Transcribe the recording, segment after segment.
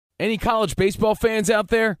Any college baseball fans out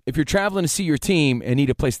there? If you're traveling to see your team and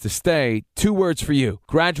need a place to stay, 2 words for you: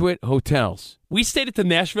 Graduate Hotels. We stayed at the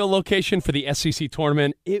Nashville location for the SEC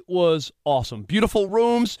tournament. It was awesome. Beautiful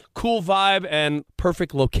rooms, cool vibe, and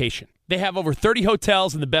perfect location. They have over 30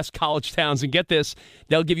 hotels in the best college towns, and get this,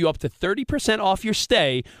 they'll give you up to 30% off your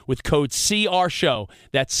stay with code CRSHOW.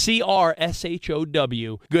 That's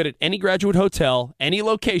CRSHOW. Good at any Graduate Hotel, any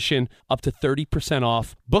location, up to 30%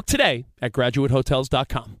 off. Book today at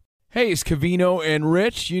graduatehotels.com. Hey, it's Cavino and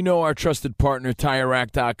Rich. You know our trusted partner,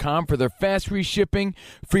 TireRack.com, for their fast reshipping,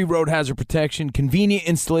 free road hazard protection, convenient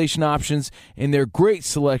installation options, and their great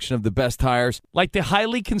selection of the best tires, like the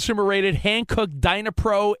highly consumer-rated Hankook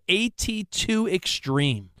Dynapro AT2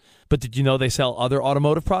 Extreme. But did you know they sell other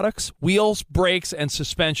automotive products? Wheels, brakes, and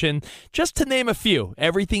suspension, just to name a few.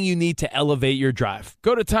 Everything you need to elevate your drive.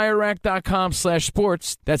 Go to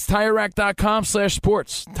TireRack.com/sports. That's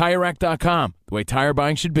TireRack.com/sports. TireRack.com, the way tire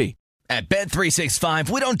buying should be. At Bet365,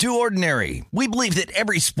 we don't do ordinary. We believe that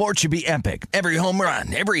every sport should be epic. Every home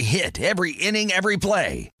run, every hit, every inning, every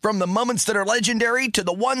play. From the moments that are legendary to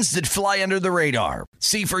the ones that fly under the radar.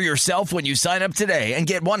 See for yourself when you sign up today and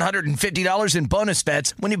get $150 in bonus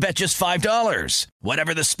bets when you bet just $5.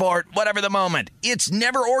 Whatever the sport, whatever the moment, it's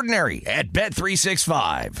never ordinary at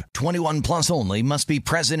Bet365. 21 plus only. Must be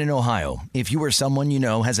present in Ohio. If you or someone you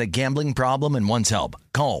know has a gambling problem and wants help,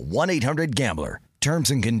 call 1-800-GAMBLER.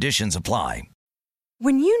 Terms and conditions apply.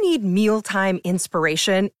 When you need mealtime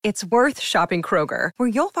inspiration, it's worth shopping Kroger, where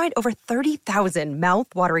you'll find over 30,000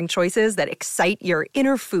 mouth-watering choices that excite your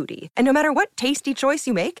inner foodie. And no matter what tasty choice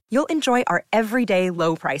you make, you'll enjoy our everyday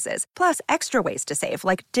low prices, plus extra ways to save,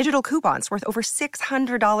 like digital coupons worth over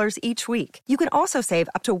 $600 each week. You can also save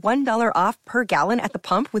up to $1 off per gallon at the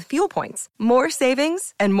pump with fuel points. More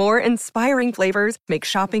savings and more inspiring flavors make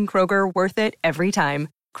shopping Kroger worth it every time.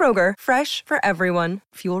 Kroger, fresh for everyone.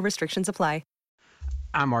 Fuel restrictions apply.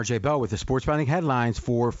 I'm RJ Bell with the sports betting headlines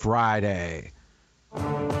for Friday.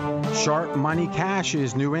 Sharp money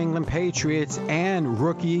cashes New England Patriots and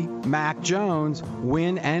rookie Mac Jones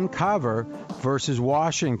win and cover versus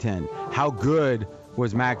Washington. How good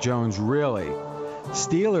was Mac Jones really?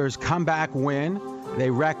 Steelers comeback win. They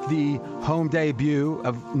wrecked the home debut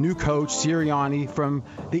of new coach Sirianni from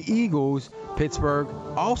the Eagles. Pittsburgh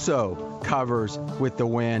also covers with the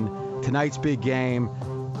win. Tonight's big game,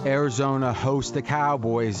 Arizona hosts the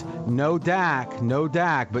Cowboys. No Dak,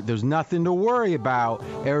 but there's nothing to worry about.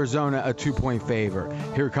 Arizona a 2-point favorite.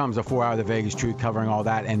 Here comes a 4 Hour The Vegas Truth covering all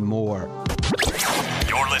that and more.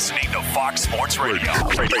 You're listening to Fox Sports Radio.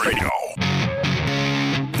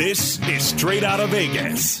 This is Straight Out of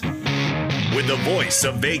Vegas. With the voice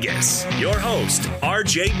of Vegas, your host,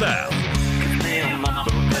 RJ Bell. Give me a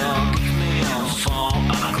number, girl. Give me a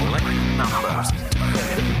phone. I collect numbers.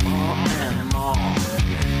 More and more.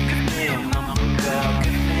 Give me a number, girl.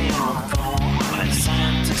 Give me a phone. I'm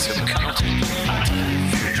scientists of counting. I tell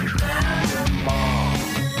you,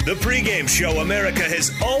 the pregame show America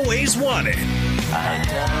has always wanted. I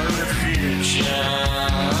tell the future.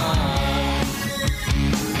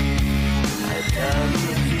 I tell the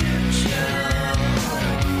future.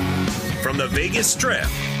 From the Vegas Strip,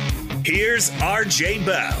 here's RJ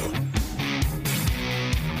Bell.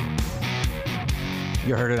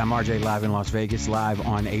 You heard it. I'm RJ live in Las Vegas, live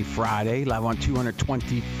on a Friday, live on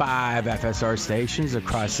 225 FSR stations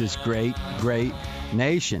across this great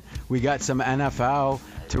nation. We got some NFL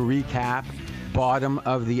to recap. Bottom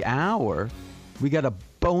of the hour, we got a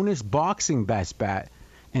bonus boxing best bet.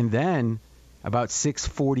 And then about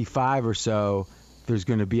 6:45 or so, there's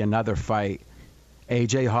going to be another fight.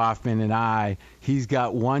 AJ Hoffman and he's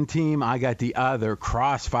got one team, I got the other,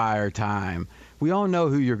 crossfire time. We all know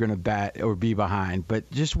who you're going to bet or be behind, but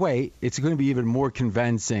just wait. It's going to be even more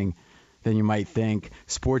convincing than you might think.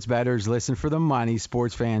 Sports bettors listen for the money.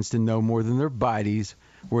 Sports fans to know more than their buddies.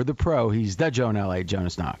 We're the pro. He's the Joe in L.A.,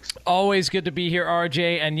 Jonas Knox. Always good to be here,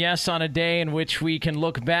 RJ. And yes, on a day in which we can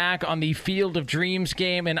look back on the Field of Dreams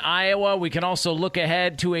game in Iowa, we can also look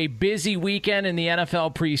ahead to a busy weekend in the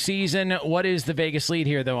NFL preseason. What is the Vegas lead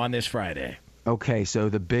here, though, on this Friday? Okay, so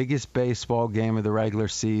the biggest baseball game of the regular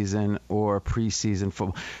season or preseason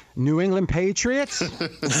football. New England Patriots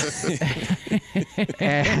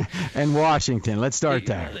and Washington. Let's start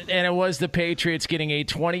there. And it was the Patriots getting a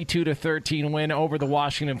 22-13 win over the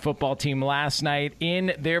Washington football team last night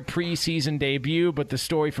in their preseason debut. But the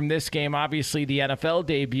story from this game, obviously the NFL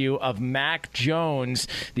debut of Mac Jones,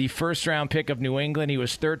 the first-round pick of New England. He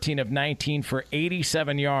was 13 of 19 for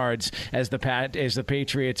 87 yards as the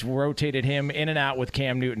Patriots rotated him in and out with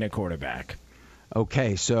Cam Newton at quarterback.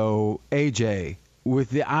 Okay, so AJ, with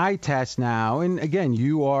the eye test now, and again,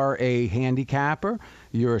 you are a handicapper.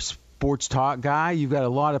 You're a sports talk guy. You've got a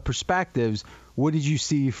lot of perspectives. What did you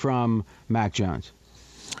see from Mac Jones?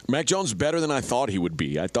 Mac Jones better than I thought he would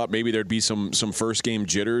be. I thought maybe there'd be some first game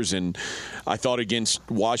jitters, and I thought against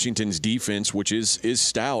Washington's defense, which is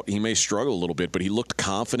stout, he may struggle a little bit, but he looked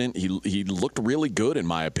confident. He looked really good in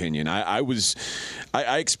my opinion. I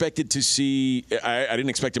expected to see. I didn't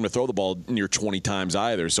expect him to throw the ball near 20 times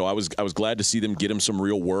either. So I was glad to see them get him some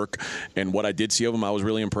real work, and what I did see of him, I was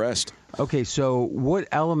really impressed. Okay, so what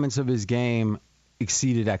elements of his game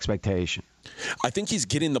exceeded expectation? I think he's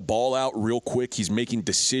getting the ball out real quick. He's making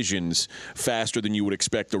decisions faster than you would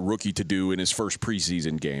expect a rookie to do in his first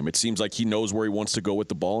preseason game. It seems like he knows where he wants to go with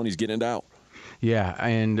the ball, and he's getting it out. Yeah,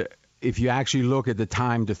 and if you actually look at the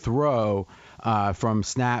time to throw from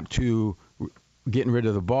snap to getting rid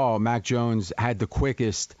of the ball, Mac Jones had the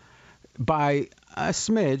quickest by a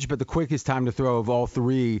smidge, but the quickest time to throw of all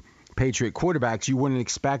three Patriot quarterbacks. You wouldn't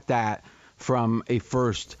expect that from a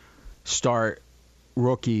first start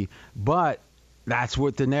rookie, but that's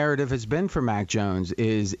what the narrative has been for Mac Jones,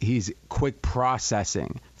 is he's quick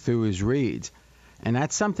processing through his reads. And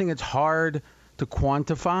that's something that's hard to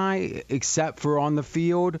quantify except for on the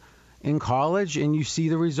field in college, and you see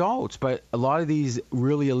the results. But a lot of these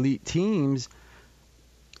really elite teams,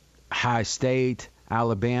 Ohio State,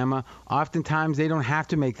 Alabama, oftentimes they don't have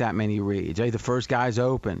to make that many reads. The first guy's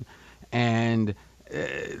open. And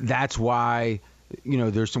that's why,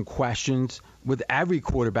 there's some questions with every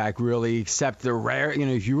quarterback, really, except the rare,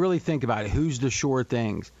 if you really think about it, who's the sure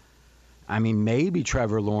things? I mean, maybe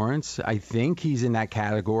Trevor Lawrence. I think he's in that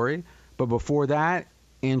category. But before that,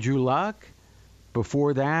 Andrew Luck.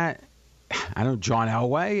 Before that, John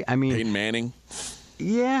Elway. Peyton Manning.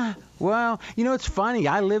 Yeah. Well, it's funny.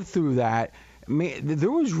 I lived through that.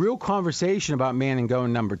 There was real conversation about Manning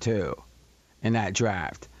going number 2 in that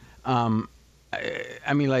draft.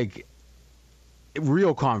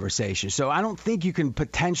 Real conversation. So I don't think you can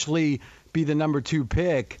potentially be the number 2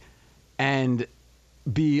 pick and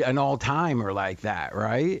be an all-timer like that,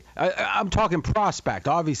 right? I'm talking prospect.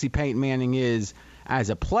 Obviously, Peyton Manning is as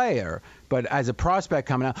a player, but as a prospect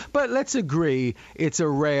coming out. But let's agree it's a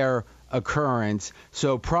rare occurrence.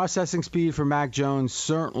 So processing speed for Mac Jones,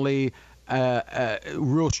 certainly a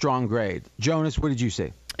real strong grade. Jonas, what did you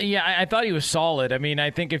see? Yeah, I thought he was solid. I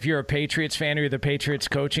think if you're a Patriots fan or the Patriots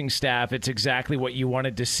coaching staff, it's exactly what you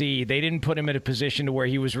wanted to see. They didn't put him in a position to where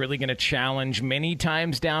he was really going to challenge many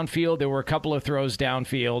times downfield. There were a couple of throws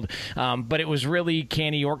downfield, but it was really,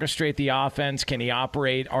 can he orchestrate the offense? Can he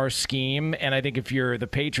operate our scheme? And I think if you're the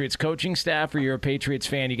Patriots coaching staff or you're a Patriots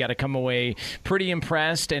fan, you got to come away pretty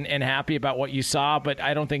impressed and happy about what you saw, but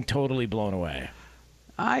I don't think totally blown away.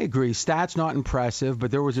 I agree. Stats not impressive,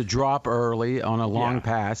 but there was a drop early on a long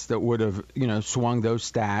pass that would have, swung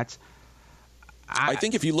those stats. I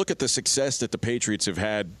think if you look at the success that the Patriots have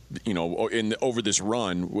had, over this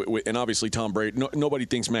run, and obviously Tom Brady, nobody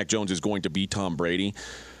thinks Mac Jones is going to be Tom Brady,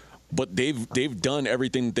 but they've done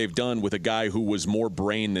everything that they've done with a guy who was more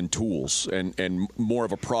brain than tools and more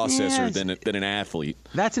of a processor than an athlete.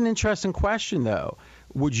 That's an interesting question, though.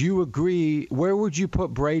 Would you agree? Where would you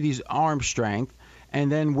put Brady's arm strength? And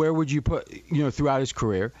then where would you put, throughout his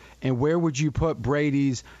career, and where would you put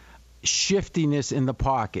Brady's shiftiness in the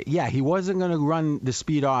pocket? Yeah, he wasn't going to run the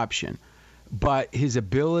speed option, but his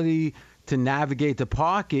ability to navigate the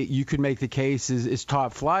pocket, you could make the case is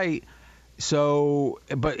top flight. So,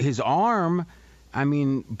 but his arm,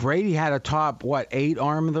 Brady had a top, 8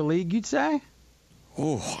 arm in the league, you'd say?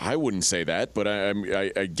 Oh, I wouldn't say that, but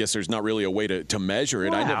I guess there's not really a way to measure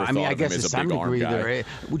it. I never thought of him as a big arm guy.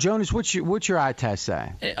 Jonas, what's your eye test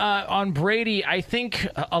say? On Brady, I think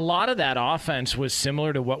a lot of that offense was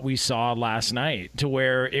similar to what we saw last night, to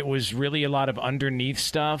where it was really a lot of underneath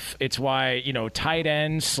stuff. It's why, tight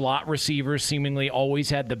ends, slot receivers seemingly always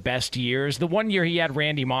had the best years. The one year he had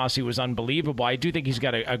Randy Moss, he was unbelievable. I do think he's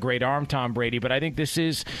got a great arm, Tom Brady, but I think this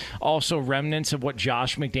is also remnants of what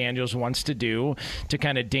Josh McDaniels wants to do, to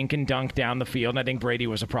kind of dink and dunk down the field. And I think Brady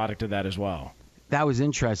was a product of that as well. That was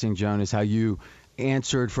interesting, Jonas, how you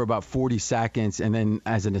answered for about 40 seconds, and then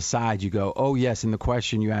as an aside, you go, oh, yes, and the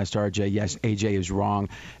question you asked RJ, yes, AJ is wrong,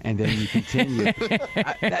 and then you continue.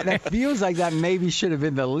 That feels like that maybe should have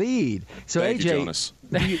been the lead. So, Thank AJ, you,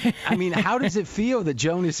 Jonas. How does it feel that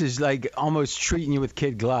Jonas is almost treating you with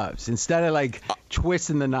kid gloves instead of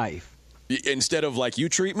twisting the knife? Instead of like you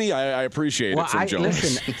treat me, I appreciate it from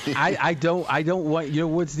Jonas. Listen, I don't want,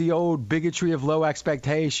 what's the old bigotry of low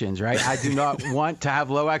expectations, right? I do not want to have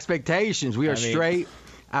low expectations. We are straight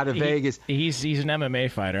out of Vegas. He's an MMA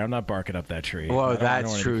fighter. I'm not barking up that tree. Well,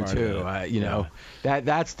 that's true too.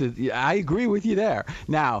 That's I agree with you there.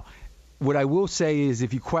 Now, what I will say is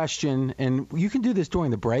if you question, and you can do this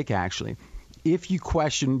during the break actually, if you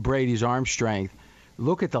question Brady's arm strength,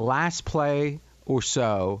 look at the last play or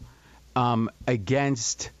so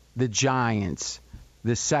against the Giants.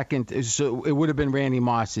 The second, so it would have been Randy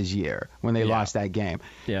Moss's year when they lost that game.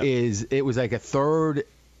 Yeah. It was like a third,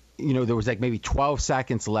 there was like maybe 12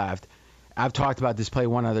 seconds left. I've talked about this play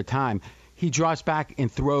one other time. He drops back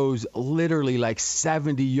and throws literally like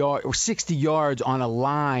 70 yards or 60 yards on a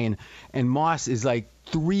line, and Moss is like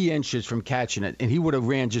 3 inches from catching it, and he would have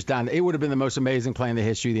ran just down. It would have been the most amazing play in the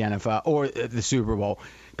history of the NFL or the Super Bowl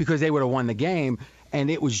because they would have won the game, and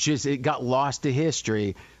it got lost to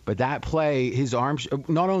history. But that play, his arms,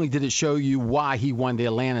 not only did it show you why he won the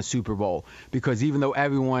Atlanta Super Bowl, because even though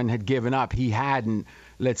everyone had given up, he hadn't,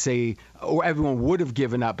 let's say, or everyone would have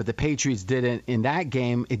given up, but the Patriots didn't in that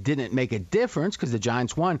game. It didn't make a difference because the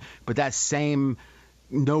Giants won. But that same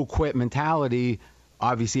no-quit mentality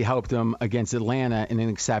obviously helped them against Atlanta in an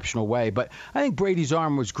exceptional way. But I think Brady's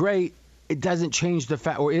arm was great. It doesn't change the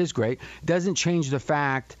fact, or is great, it doesn't change the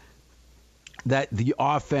fact that the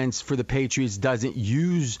offense for the Patriots doesn't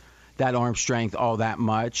use that arm strength all that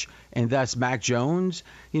much, and thus Mac Jones.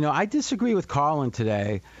 I disagree with Colin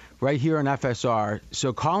today, right here on FSR.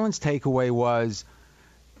 So Colin's takeaway was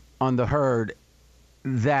on the herd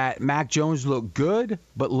that Mac Jones looked good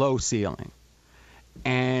but low ceiling.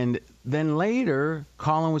 And then later,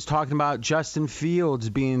 Colin was talking about Justin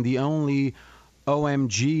Fields being the only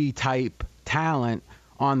OMG type talent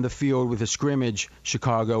on the field with a scrimmage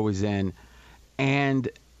Chicago was in. And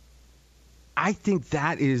I think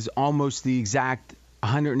that is almost the exact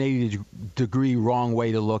 180-degree wrong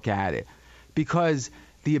way to look at it, because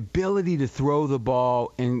the ability to throw the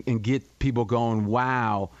ball and get people going,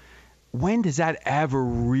 wow, when does that ever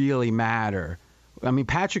really matter? I mean,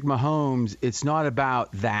 Patrick Mahomes, it's not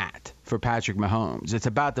about that for Patrick Mahomes. It's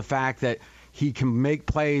about the fact that he can make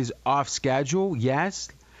plays off schedule, yes,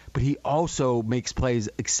 but he also makes plays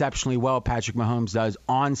exceptionally well, Patrick Mahomes does,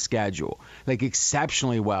 on schedule, like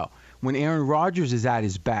exceptionally well. When Aaron Rodgers is at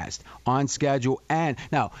his best, on schedule. And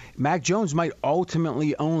now, Mac Jones might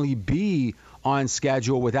ultimately only be on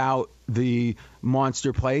schedule without the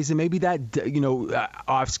monster plays, and maybe that,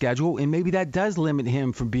 off schedule, and maybe that does limit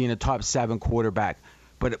him from being a top 7 quarterback.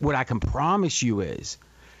 But what I can promise you is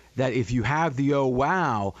that if you have the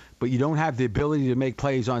wow, but you don't have the ability to make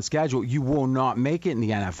plays on schedule, you will not make it in the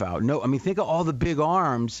NFL. No, I mean, think of all the big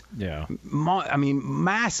arms. Yeah.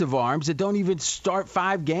 Massive arms that don't even start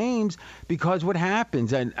 5 games because what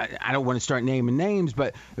happens, and I don't want to start naming names,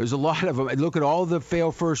 but there's a lot of them. Look at all the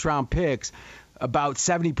failed first-round picks. About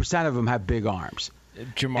 70% of them have big arms.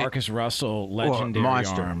 Jamarcus Russell, legendary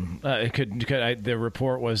monster. arm. The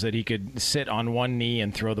report was that he could sit on one knee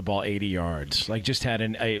and throw the ball 80 yards. Like, just had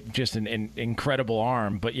an incredible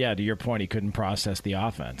arm. But yeah, to your point, he couldn't process the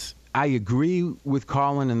offense. I agree with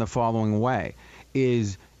Colin in the following way: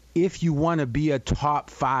 is if you want to be a top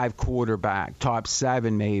 5 quarterback, top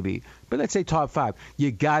 7 maybe, but let's say top 5,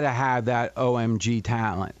 you got to have that OMG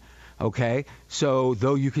talent. Okay, so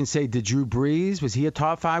though you can say, did Drew Brees, was he a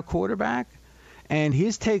top 5 quarterback? And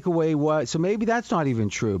his takeaway was, so maybe that's not even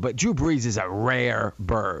true, but Drew Brees is a rare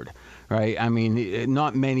bird, right? I mean,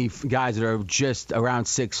 not many guys that are just around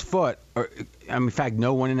 6 foot. In fact,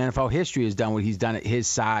 no one in NFL history has done what he's done at his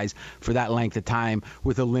size for that length of time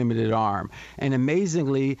with a limited arm. And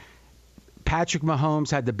amazingly, Patrick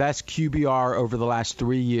Mahomes had the best QBR over the last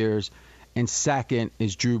 3 years, and second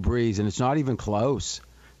is Drew Brees, and it's not even close.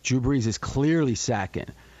 Drew Brees is clearly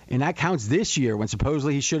second. And that counts this year when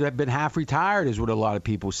supposedly he should have been half retired, is what a lot of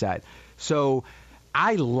people said. So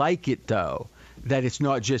I like it, though, that it's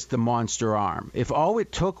not just the monster arm. If all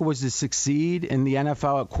it took was to succeed in the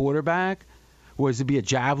NFL at quarterback, was to be a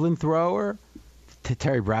javelin thrower,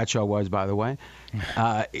 Terry Bradshaw was, by the way,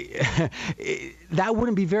 that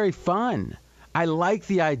wouldn't be very fun. I like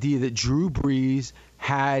the idea that Drew Brees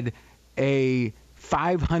had a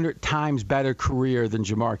 500 times better career than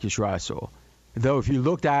Jamarcus Russell. Though if you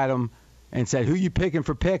looked at him and said, who you picking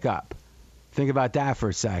for pickup? Think about that for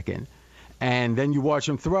a second. And then you watch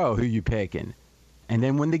him throw, who you picking? And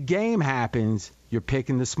then when the game happens, you're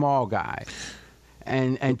picking the small guy.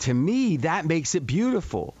 And to me, that makes it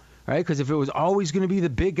beautiful, right? Because if it was always going to be the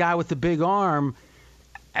big guy with the big arm,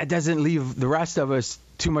 it doesn't leave the rest of us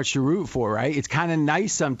too much to root for, right? It's kind of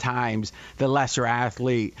nice sometimes the lesser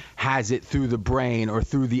athlete has it through the brain or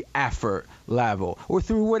through the effort level or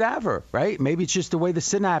through whatever, right? Maybe it's just the way the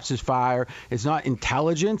synapses fire. It's not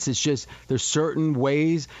intelligence. It's just there's certain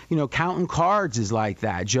ways, counting cards is like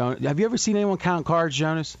that. Have you ever seen anyone count cards,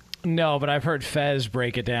 Jonas? No, but I've heard Fez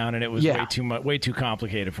break it down, and it was way too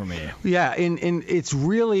complicated for me. Yeah, and it's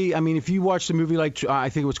really, I mean, if you watch the movie, like I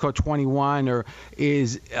think it was called 21,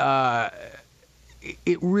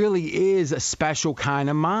 it really is a special kind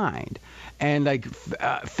of mind, and like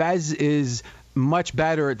Fez is much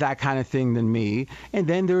better at that kind of thing than me. And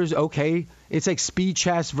then there's it's like speed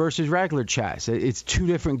chess versus regular chess. It's two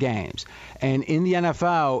different games. And in the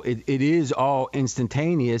NFL, it is all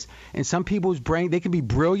instantaneous. And some people's brain, they can be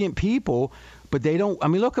brilliant people, but they don't. I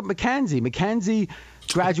mean, look at McKenzie. McKenzie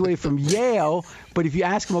graduated from Yale, but if you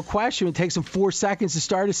ask him a question, it takes him 4 seconds to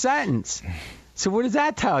start a sentence. So what does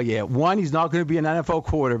that tell you? One, he's not going to be an NFL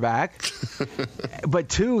quarterback. But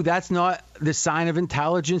two, that's not the sign of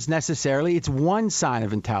intelligence necessarily. It's one sign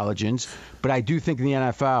of intelligence. But I do think in the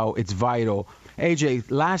NFL, it's vital. AJ,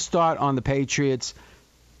 last thought on the Patriots.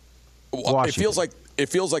 Washington. It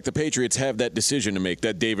feels like the Patriots have that decision to make,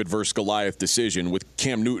 that David versus Goliath decision with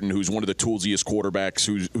Cam Newton, who's one of the toolsiest quarterbacks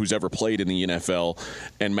who's ever played in the NFL,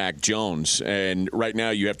 and Mac Jones. And right now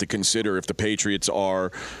you have to consider if the Patriots are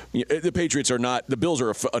not, the Bills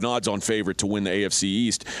are an odds-on favorite to win the AFC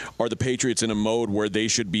East. Are the Patriots in a mode where they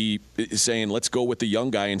should be saying, let's go with the young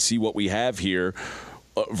guy and see what we have here?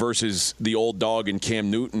 Versus the old dog in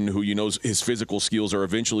Cam Newton, who his physical skills are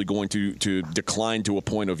eventually going to decline to a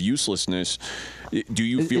point of uselessness. Do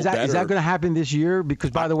you feel better? Is that going to happen this year? Because,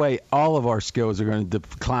 by the way, all of our skills are going to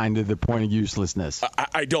decline to the point of uselessness.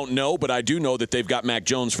 I don't know, but I do know that they've got Mac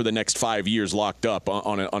Jones for the next 5 years locked up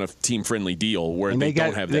on a team-friendly deal where they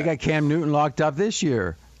don't have that. They got Cam Newton locked up this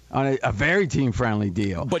year on a very team-friendly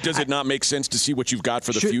deal. But does it not make sense to see what you've got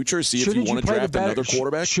for the future? See if you want to draft another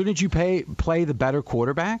quarterback? Shouldn't you play the better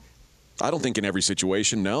quarterback? I don't think in every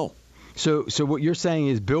situation, no. So what you're saying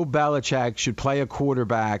is Bill Belichick should play a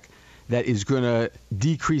quarterback that is going to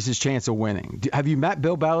decrease his chance of winning. Have you met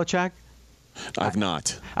Bill Belichick? I've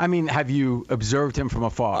not. I mean, have you observed him from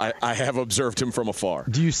afar? I have observed him from afar.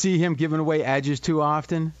 Do you see him giving away edges too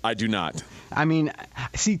often? I do not. I mean,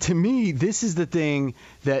 see, to me, this is the thing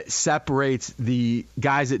that separates the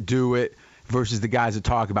guys that do it versus the guys that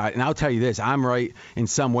talk about it. And I'll tell you this, I'm right in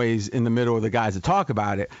some ways in the middle of the guys that talk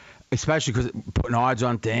about it, especially because putting odds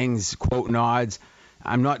on things, quoting odds.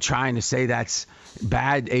 I'm not trying to say that's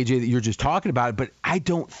bad, AJ, that you're just talking about it, but I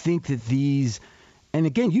don't think that these – and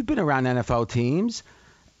again, you've been around NFL teams.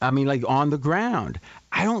 I mean, like on the ground.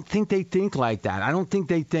 I don't think they think like that. I don't think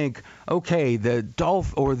they think, okay, the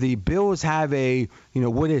Bills have a,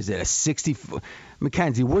 what is it, a 60 –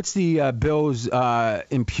 Mackenzie, what's the Bills'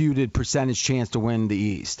 imputed percentage chance to win the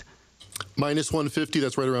East? Minus 150,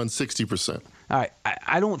 that's right around 60%. All right.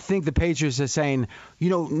 I don't think the Patriots are saying,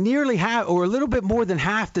 nearly half or a little bit more than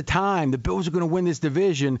half the time the Bills are going to win this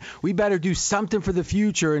division. We better do something for the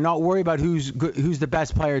future and not worry about who's the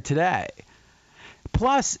best player today.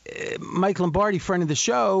 Plus, Mike Lombardi, friend of the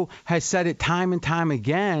show, has said it time and time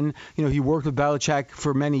again. He worked with Belichick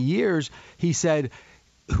for many years. He said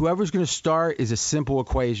whoever's going to start is a simple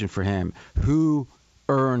equation for him. Who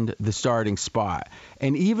earned the starting spot?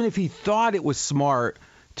 And even if he thought it was smart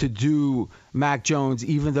to do Mac Jones,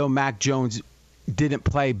 even though Mac Jones didn't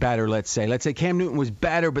play better, let's say Cam Newton was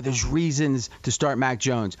better, but there's reasons to start Mac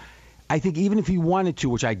Jones. I think even if he wanted to,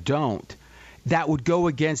 which I don't, that would go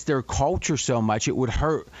against their culture so much. It would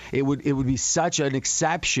hurt. It would be such an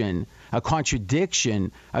exception, a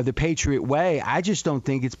contradiction of the Patriot way. I just don't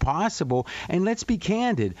think it's possible. And let's be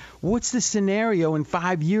candid. What's the scenario in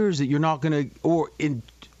 5 years that you're not going to, or in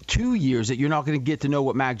 2 years that you're not going to get to know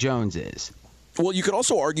what Mac Jones is? Well, you could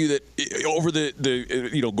also argue that over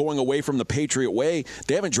the going away from the Patriot way,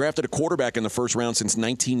 they haven't drafted a quarterback in the first round since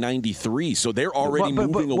 1993, so they're already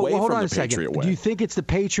moving away from the Patriot way. Do you think it's the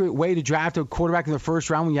Patriot way to draft a quarterback in the first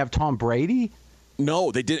round when you have Tom Brady?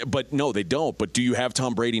 No, they did, but no, they don't. But do you have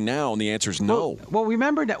Tom Brady now? And the answer is no. Well,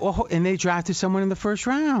 remember that. Well, and they drafted someone in the first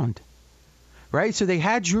round, right? So they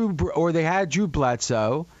had Drew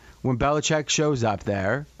Bledsoe when Belichick shows up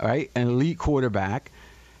there, right? An elite quarterback.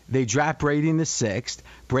 They draft Brady in the 6th.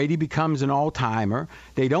 Brady becomes an all-timer.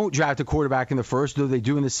 They don't draft a quarterback in the first, though they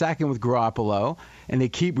do in the second with Garoppolo, and they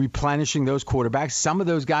keep replenishing those quarterbacks. Some of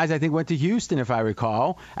those guys, I think, went to Houston, if I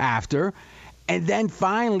recall, after. And then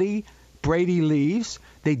finally, Brady leaves.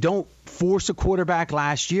 They don't force a quarterback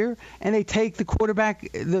last year, and they take the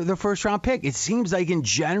quarterback, the first-round pick. It seems like, in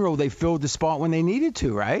general, they filled the spot when they needed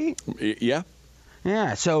to, right? Yeah.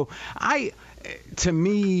 Yeah, so to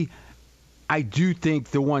me, I do think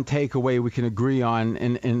the one takeaway we can agree on,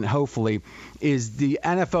 and hopefully, is the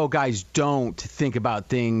NFL guys don't think about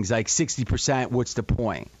things like 60%, what's the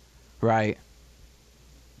point, right?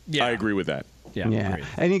 Yeah. I agree with that. Yeah. Yeah.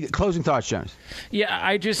 Any closing thoughts, Jones?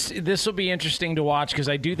 Yeah, this will be interesting to watch because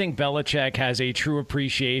I do think Belichick has a true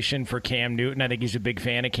appreciation for Cam Newton. I think he's a big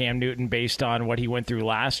fan of Cam Newton based on what he went through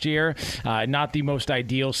last year. Not the most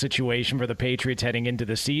ideal situation for the Patriots heading into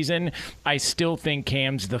the season. I still think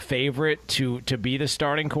Cam's the favorite to be the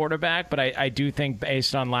starting quarterback, but I do think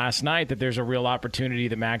based on last night that there's a real opportunity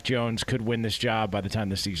that Mac Jones could win this job by the time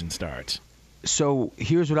the season starts. So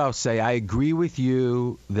here's what I'll say. I agree with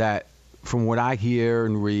you that from what I hear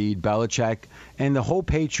and read, Belichick and the whole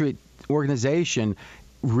Patriot organization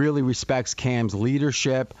really respects Cam's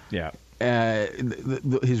leadership,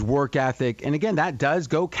 his work ethic. And again, that does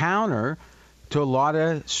go counter to a lot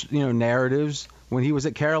of narratives when he was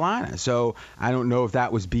at Carolina. So I don't know if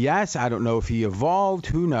that was BS. I don't know if he evolved.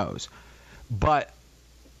 Who knows? But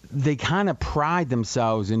they kind of pride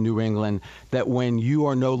themselves in New England that when you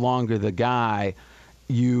are no longer the guy,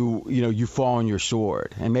 you fall on your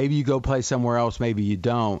sword, and maybe you go play somewhere else, maybe you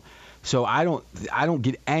don't. So I don't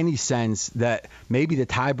get any sense that maybe the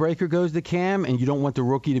tiebreaker goes to Cam, and you don't want the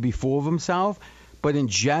rookie to be full of himself. But in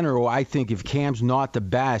general, I think if Cam's not the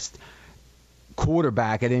best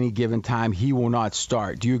quarterback at any given time, he will not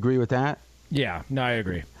start. Do you agree with that? Yeah, no, I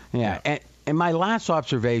agree. Yeah. And my last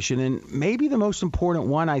observation, and maybe the most important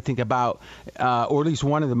one I think about, or at least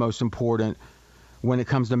one of the most important when it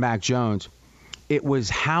comes to Mac Jones, it was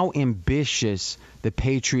how ambitious the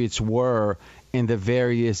Patriots were in the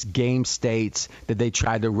various game states that they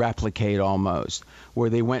tried to replicate almost, where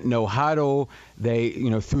they went no huddle, they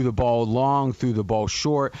threw the ball long, threw the ball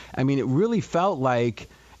short. I mean, it really felt like,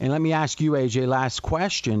 and let me ask you, AJ, last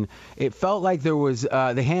question. It felt like there was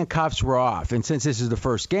the handcuffs were off. And since this is the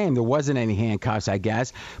first game, there wasn't any handcuffs, I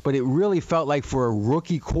guess. But it really felt like for a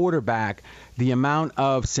rookie quarterback, the amount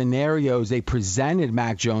of scenarios they presented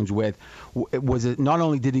Mac Jones with was not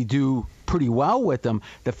only did he do pretty well with them,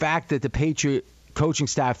 the fact that the Patriot coaching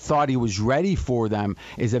staff thought he was ready for them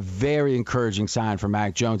is a very encouraging sign for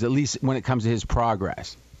Mac Jones, at least when it comes to his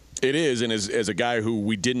progress. It is, and as a guy who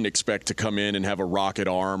we didn't expect to come in and have a rocket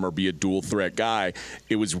arm or be a dual-threat guy,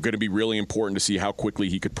 it was going to be really important to see how quickly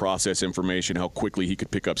he could process information, how quickly he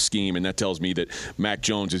could pick up scheme, and that tells me that Mac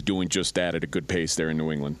Jones is doing just that at a good pace there in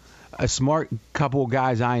New England. A smart couple of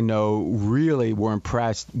guys I know really were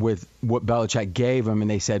impressed with what Belichick gave him,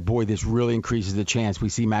 and they said, boy, this really increases the chance we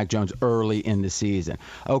see Mac Jones early in the season.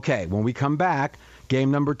 Okay, when we come back,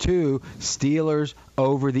 game number 2, Steelers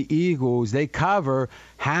over the Eagles. They cover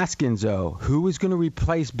Haskins, though. Who is going to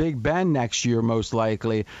replace Big Ben next year, most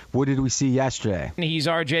likely? What did we see yesterday? He's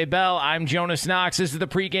RJ Bell. I'm Jonas Knox. This is the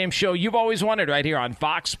pregame show you've always wanted right here on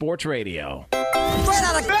Fox Sports Radio. Straight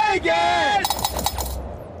out of Vegas!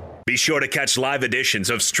 Be sure to catch live editions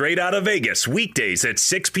of Straight Outta Vegas weekdays at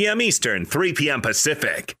 6 p.m. Eastern, 3 p.m.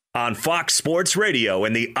 Pacific on Fox Sports Radio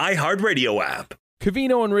and the iHeartRadio app.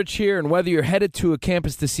 Covino and Rich here, and whether you're headed to a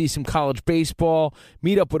campus to see some college baseball,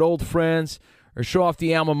 meet up with old friends, or show off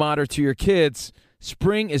the alma mater to your kids,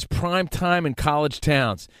 spring is prime time in college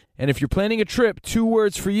towns. And if you're planning a trip, 2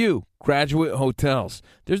 words for you: Graduate Hotels.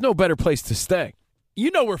 There's no better place to stay. You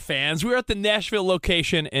know we're fans. We were at the Nashville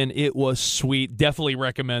location, and it was sweet. Definitely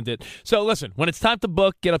recommend it. So listen, when it's time to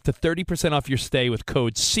book, get up to 30% off your stay with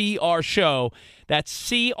code CRSHOW. That's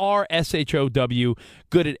CRSHOW.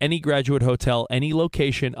 Good at any Graduate Hotel, any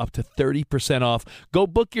location, up to 30% off. Go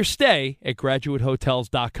book your stay at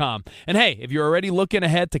graduatehotels.com. And hey, if you're already looking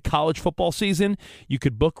ahead to college football season, you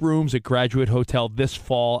could book rooms at Graduate Hotel this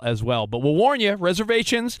fall as well. But we'll warn you,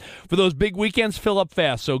 reservations for those big weekends fill up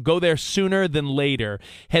fast, so go there sooner than later.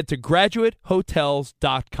 Head to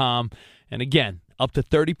graduatehotels.com. And again, up to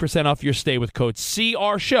 30% off your stay with code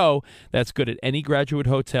CRSHOW. That's good at any Graduate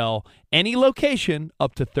Hotel, any location,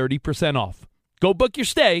 up to 30% off. Go book your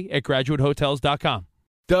stay at graduatehotels.com.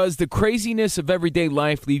 Does the craziness of everyday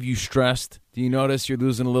life leave you stressed? Do you notice you're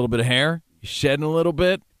losing a little bit of hair? You're shedding a little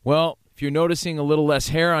bit? Well, if you're noticing a little less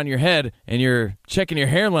hair on your head and you're checking your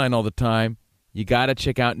hairline all the time, you got to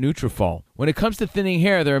check out Nutrafol. When it comes to thinning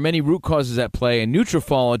hair, there are many root causes at play, and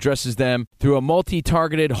Nutrafol addresses them through a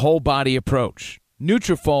multi-targeted whole-body approach.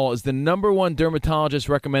 Nutrafol is the #1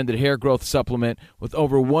 dermatologist-recommended hair growth supplement, with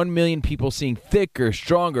over 1 million people seeing thicker,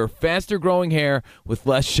 stronger, faster-growing hair with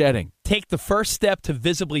less shedding. Take the first step to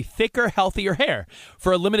visibly thicker, healthier hair.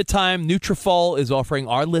 For a limited time, Nutrafol is offering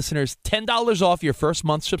our listeners $10 off your first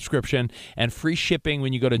month subscription and free shipping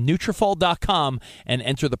when you go to Nutrafol.com and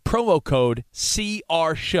enter the promo code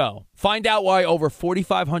CRSHOW. Find out why over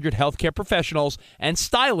 4,500 healthcare professionals and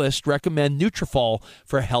stylists recommend Nutrafol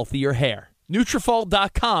for healthier hair.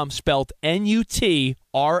 Nutrafol.com, spelled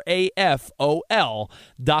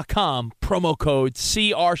Nutrafol.com, promo code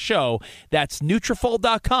CRSHOW. That's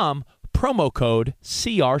Nutrafol.com, promo code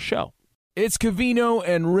CRSHOW. It's Covino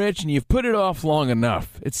and Rich, and you've put it off long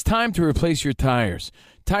enough. It's time to replace your tires.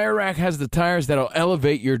 Tire Rack has the tires that'll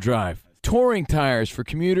elevate your drive. Touring tires for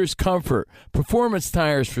commuters' comfort, performance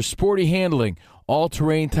tires for sporty handling,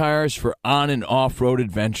 all-terrain tires for on- and off-road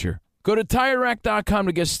adventure. Go to TireRack.com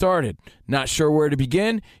to get started. Not sure where to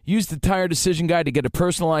begin? Use the Tire Decision Guide to get a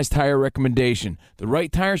personalized tire recommendation. The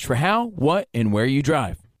right tires for how, what, and where you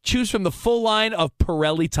drive. Choose from the full line of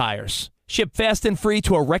Pirelli tires. Ship fast and free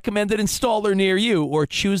to a recommended installer near you, or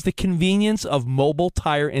choose the convenience of mobile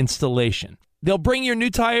tire installation. They'll bring your new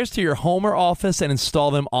tires to your home or office and install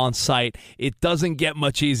them on site. It doesn't get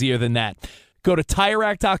much easier than that. Go to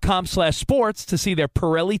TireRack.com/sports to see their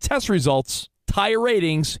Pirelli test results, tire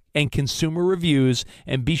ratings, and consumer reviews,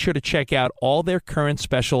 and be sure to check out all their current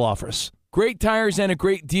special offers. Great tires and a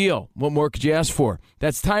great deal. What more could you ask for?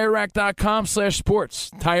 That's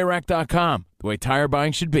TireRack.com/sports. TireRack.com, the way tire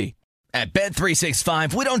buying should be. At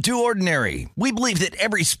Bet365, we don't do ordinary. We believe that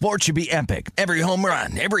every sport should be epic. Every home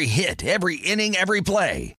run, every hit, every inning, every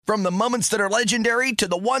play. From the moments that are legendary to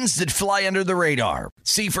the ones that fly under the radar.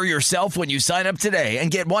 See for yourself when you sign up today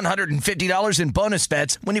and get $150 in bonus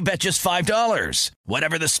bets when you bet just $5.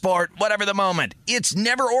 Whatever the sport, whatever the moment, it's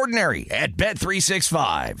never ordinary at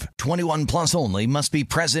Bet365. 21 plus only. Must be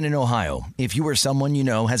present in Ohio. If you or someone you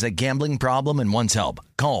know has a gambling problem and wants help,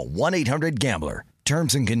 call 1-800-GAMBLER.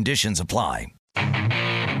 Terms and conditions apply.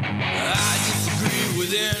 I disagree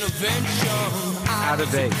with intervention. Out of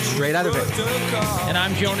Vegas, straight out of Vegas. And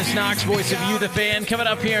I'm Jonas Knox, voice of You, the Fan. Coming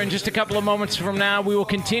up here in just a couple of moments from now, we will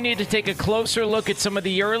continue to take a closer look at some of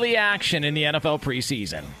the early action in the NFL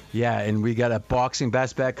preseason. Yeah, and we got a boxing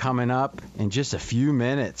best bet coming up in just a few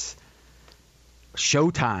minutes.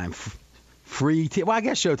 Showtime. Free. Well, I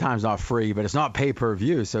guess Showtime's not free, but it's not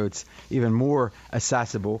pay-per-view, so it's even more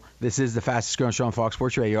accessible. This is the fastest-growing show on Fox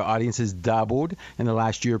Sports Radio. Your audience has doubled in the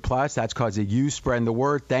last year plus. That's because of you spreading the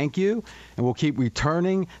word. Thank you. And we'll keep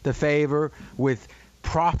returning the favor with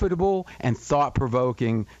profitable and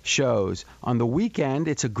thought-provoking shows. On the weekend,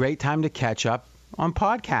 it's a great time to catch up on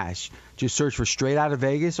podcasts. Just search for Straight Out of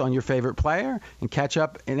Vegas on your favorite player and catch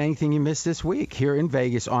up in anything you missed this week here in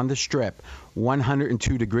Vegas on the Strip.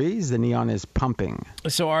 102 degrees. The neon is pumping.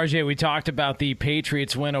 So, RJ, we talked about the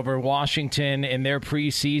Patriots win over Washington in their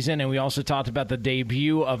preseason, and we also talked about the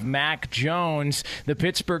debut of Mac Jones. The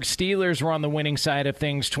Pittsburgh Steelers were on the winning side of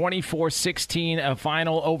things, 24-16, a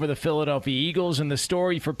final over the Philadelphia Eagles, and the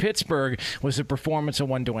story for Pittsburgh was the performance of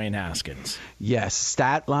one Dwayne Haskins. Yes,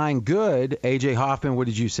 stat line good. A.J. Hoffman, what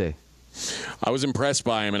did you say? I was impressed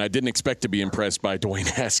by him, and I didn't expect to be impressed by Dwayne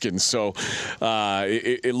Haskins. So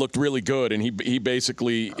it looked really good, and he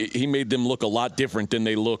basically made them look a lot different than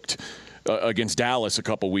they looked against Dallas a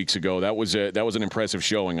couple weeks ago. That was an impressive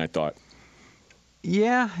showing, I thought.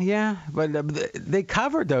 Yeah, but they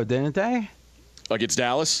covered though, didn't they? Against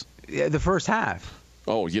Dallas? Yeah, the first half.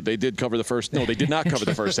 Oh, yeah, they did cover the first. No, they did not cover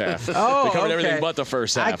the first half. Oh, they covered okay. everything but the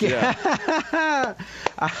first half. Yeah.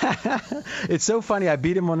 It's so funny. I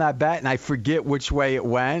beat him on that bet, and I forget which way it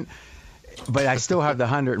went, but I still have the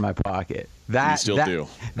 100 in my pocket. You still do.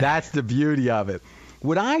 That's the beauty of it.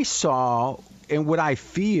 What I saw and what I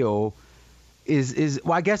feel is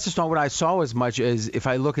well, I guess it's not what I saw as much as if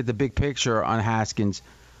I look at the big picture on Haskins.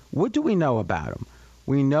 What do we know about him?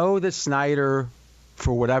 We know that Snyder,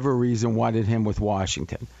 for whatever reason, wanted him with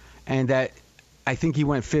Washington, and that I think he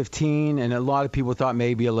went 15, and a lot of people thought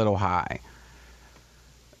maybe a little high,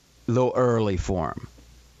 a little early for him.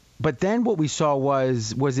 But then what we saw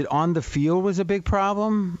was it on the field was a big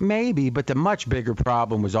problem? Maybe, but the much bigger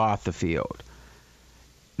problem was off the field.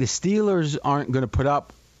 The Steelers aren't going to put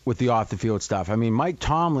up with the off-the-field stuff. I mean, Mike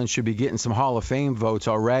Tomlin should be getting some Hall of Fame votes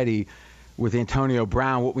already with Antonio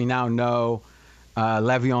Brown, what we now know,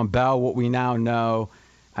 Le'Veon Bell, what we now know.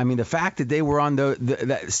 I mean, the fact that they were on the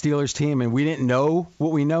Steelers team and we didn't know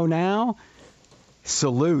what we know now,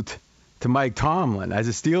 salute to Mike Tomlin as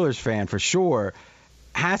a Steelers fan for sure.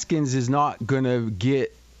 Haskins is not going to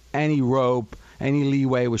get any rope, any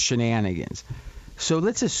leeway with shenanigans. So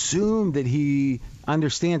let's assume that he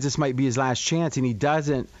understands this might be his last chance and he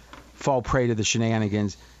doesn't fall prey to the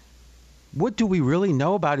shenanigans. What do we really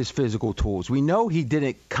know about his physical tools? We know he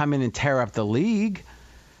didn't come in and tear up the league,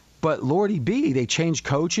 but Lordy B, they changed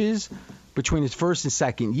coaches between his first and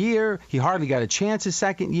second year. He hardly got a chance his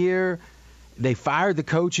second year. They fired the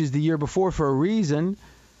coaches the year before for a reason.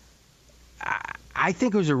 I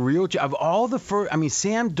think it was a real – of all the first – I mean,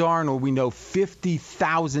 Sam Darnold we know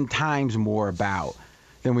 50,000 times more about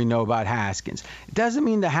than we know about Haskins. It doesn't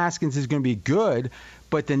mean that Haskins is going to be good,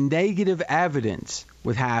 but the negative evidence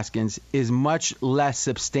with Haskins is much less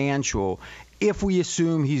substantial if we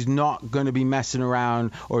assume he's not going to be messing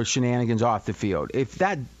around or shenanigans off the field. If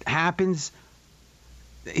that happens,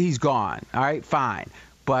 he's gone. All right, fine.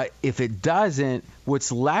 But if it doesn't,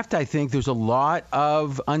 what's left, I think there's a lot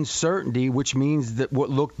of uncertainty, which means that what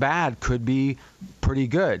looked bad could be pretty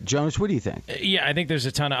good. Jonas, what do you think? Yeah, I think there's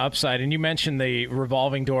a ton of upside. And you mentioned the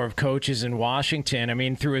revolving door of coaches in Washington. I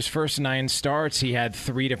mean, through his first 9 starts, he had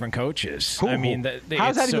 3 different coaches. Ooh. I mean,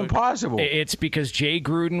 how's that even possible? It's because Jay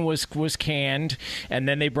Gruden was canned, and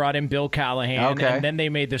then they brought in Bill Callahan, Okay. and then they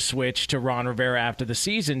made the switch to Ron Rivera after the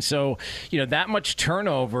season. So, that much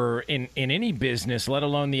turnover in any business, let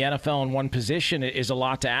alone the NFL in one position, is a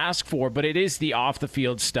lot to ask for. But it is the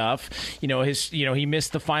off-the-field stuff. He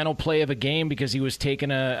missed the final play of a game because he was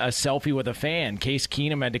taking a selfie with a fan. Case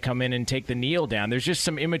Keenum had to come in and take the kneel down. There's just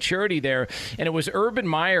some immaturity there. And it was Urban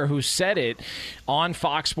Meyer who said it on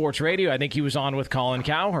Fox Sports Radio. I think he was on with Colin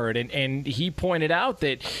Cowherd. And he pointed out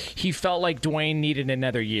that he felt like Dwayne needed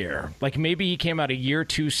another year. Like maybe he came out a year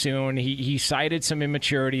too soon. He cited some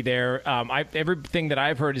immaturity there. Everything that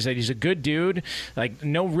I've heard is that he's a good dude. Like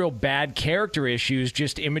no real bad character issues,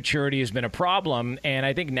 just immaturity has been a problem. And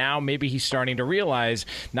I think now maybe he's starting to realize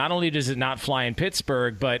not only does it not fly in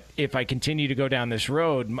Pittsburgh, but if I continue to go down this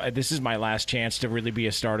road, this is my last chance to really be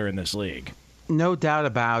a starter in this league. No doubt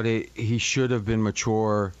about it. He should have been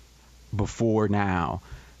mature before now.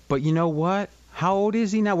 But you know what? How old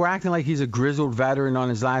is he now? We're acting like he's a grizzled veteran on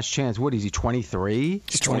his last chance. What is he, 23?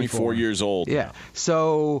 He's 24 years old. Yeah.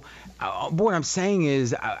 So what I'm saying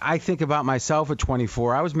is I think about myself at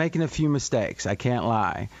 24. I was making a few mistakes. I can't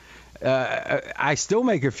lie. I still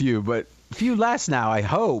make a few, but a few less now, I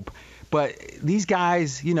hope. But these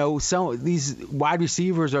guys, these wide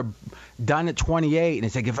receivers are done at 28, and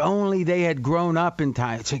it's like if only they had grown up in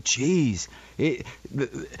time. It's like, geez. And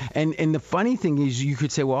the funny thing is, you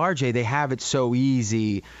could say, well, RJ, they have it so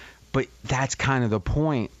easy, but that's kind of the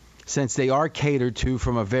point. Since they are catered to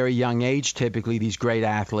from a very young age, typically these great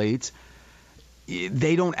athletes,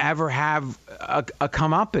 they don't ever have a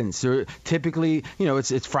comeuppance. They're typically,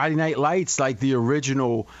 it's Friday Night Lights, like the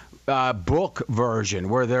original book version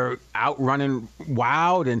where they're out running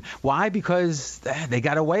wild. And why? Because they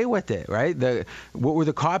got away with it, right? What were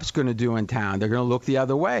the cops going to do in town? They're going to look the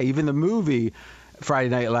other way. Even the movie Friday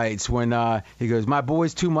Night Lights, when he goes, my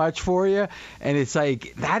boy's too much for you. And it's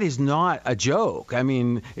like, that is not a joke. I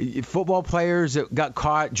mean, football players that got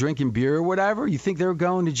caught drinking beer or whatever, you think they're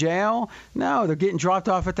going to jail? No, they're getting dropped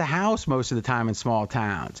off at the house most of the time in small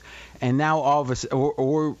towns. And now all of us,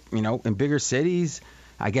 or in bigger cities,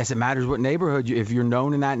 I guess it matters what neighborhood, if you're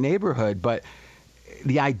known in that neighborhood. But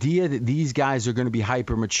the idea that these guys are going to be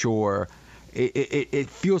hyper mature, it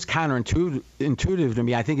feels counterintuitive to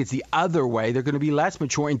me. I think it's the other way. They're going to be less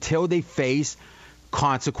mature until they face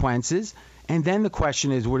consequences. And then the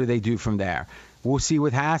question is, what do they do from there? We'll see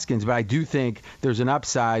with Haskins, but I do think there's an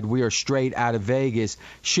upside. We are straight out of Vegas.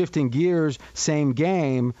 Shifting gears, same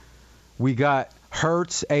game. We got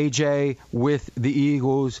Hurts, AJ, with the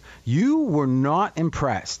Eagles. You were not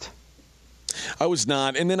impressed. I was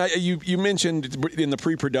not. And then you mentioned in the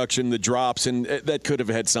pre-production the drops, and that could have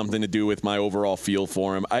had something to do with my overall feel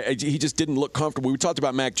for him. He just didn't look comfortable. We talked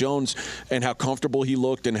about Mac Jones and how comfortable he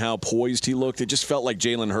looked and how poised he looked. It just felt like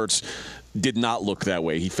Jalen Hurts did not look that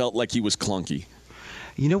way. He felt like he was clunky.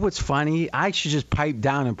 You know what's funny? I should just pipe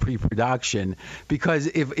down in pre-production, because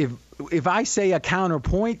if I say a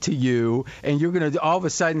counterpoint to you and you're going to all of a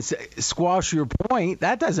sudden squash your point,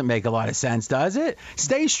 that doesn't make a lot of sense, does it?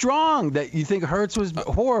 Stay strong that you think Hurts was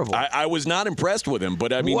horrible. I was not impressed with him,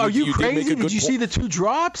 but I mean, well, are you crazy? Did make a good Did you see the 2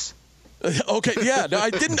 drops? Okay, yeah, no, I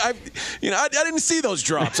didn't. I didn't see those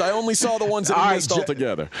drops. I only saw the ones that he missed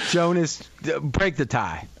altogether. Jonas, break the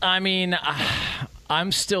tie. I mean,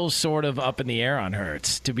 I'm still sort of up in the air on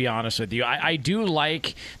Hurts, to be honest with you. I do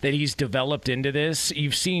like that he's developed into this.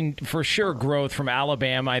 You've seen, for sure, growth from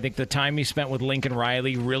Alabama. I think the time he spent with Lincoln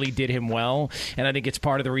Riley really did him well, and I think it's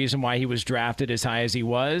part of the reason why he was drafted as high as he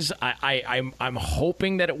was. I'm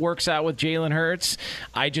hoping that it works out with Jalen Hurts.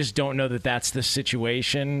 I just don't know that that's the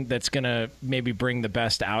situation that's going to maybe bring the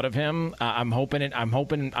best out of him. I'm hoping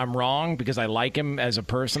I'm wrong, because I like him as a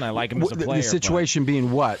person. I like him as a player. The situation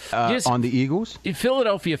being what? On the Eagles?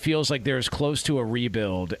 Philadelphia feels like they're as close to a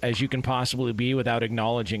rebuild as you can possibly be without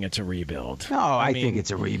acknowledging it's a rebuild. No, I think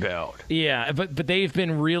it's a rebuild. Yeah, but they've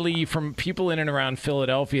been really, from people in and around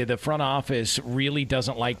Philadelphia, the front office really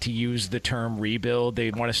doesn't like to use the term rebuild.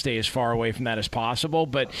 They want to stay as far away from that as possible,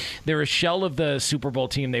 but they're a shell of the Super Bowl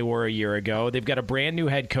team they were a year ago. They've got a brand new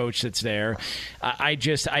head coach that's there. I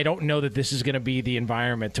don't know that this is going to be the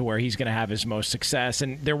environment to where he's going to have his most success.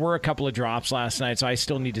 And there were a couple of drops last night, so I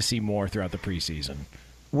still need to see more throughout the preseason.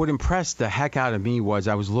 what impressed the heck out of me was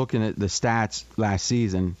I was looking at the stats last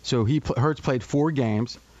season. So Hurts played 4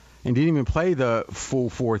 games and didn't even play the full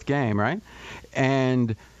 4th game, right?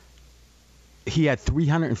 And he had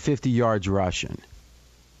 350 yards rushing.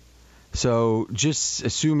 So just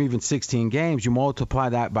assume even 16 games, you multiply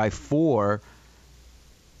that by 4,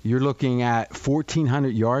 you're looking at 1,400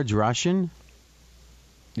 yards rushing.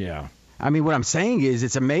 Yeah. I mean, what I'm saying is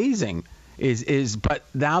it's amazing. But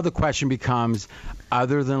now the question becomes,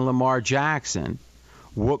 other than Lamar Jackson,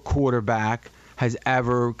 what quarterback has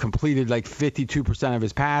ever completed like 52% of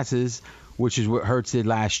his passes, which is what Hurts did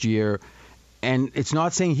last year? And it's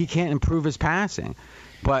not saying he can't improve his passing,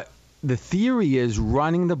 but the theory is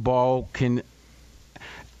running the ball can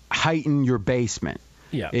heighten your basement.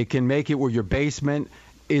 Yeah. It can make it where your basement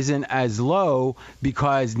isn't as low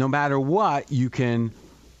because no matter what, you can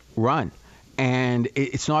run. And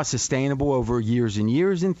it's not sustainable over years and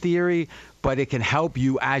years in theory, but it can help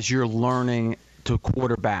you as you're learning to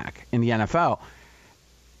quarterback in the NFL.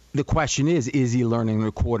 The question is he learning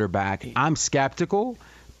to quarterback? I'm skeptical,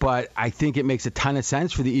 but I think it makes a ton of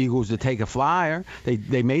sense for the Eagles to take a flyer.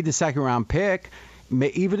 They made the 2nd-round pick.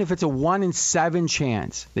 Even if it's a 1 in 7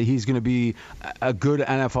 chance that he's going to be a good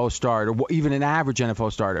NFL starter, even an average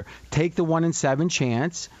NFL starter, take the 1 in 7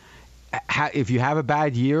 chance. If you have a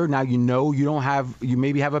bad year, now you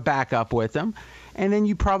maybe have a backup with them, and then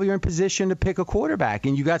you probably are in position to pick a quarterback,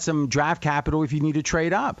 and you got some draft capital if you need to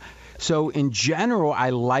trade up. So in general, I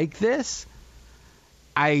like this.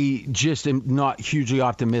 I just am not hugely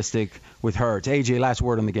optimistic with Hurts. AJ, last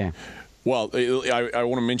word on the game. Well, I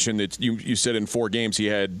want to mention that you said in 4 games he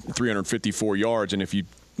had 354 yards, and if you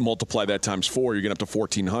multiply that times 4, you're getting up to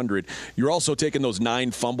 1,400. You're also taking those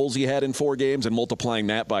 9 fumbles he had in 4 games and multiplying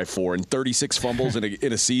that by 4, and 36 fumbles in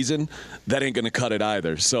a season, that ain't going to cut it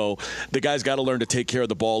either. So the guy's got to learn to take care of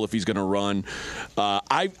the ball if he's going to run.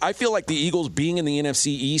 I feel like the Eagles being in the NFC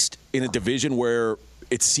East in a division where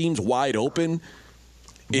it seems wide open.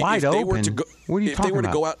 Wide open? What are you talking If they were to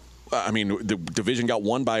about? go out, I mean, the division got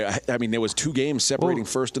won by. I mean, there was 2 games separating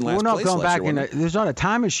first and last place last year. There's not a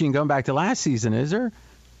time machine going back to last season, is there?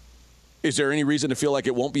 Is there any reason to feel like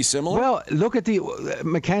it won't be similar? Well, look at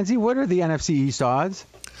Mackenzie, what are the NFC East odds?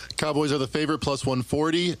 Cowboys are the favorite, plus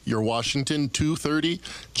 140. Your Washington, 230.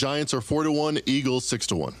 Giants are 4-1. Eagles,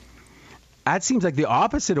 6-1. That seems like the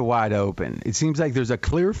opposite of wide open. It seems like there's a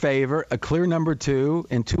clear favorite, a clear number 2,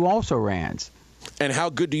 and 2 also-rans. And how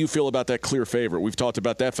good do you feel about that clear favorite? We've talked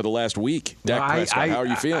about that for the last week. Dak Prescott, how are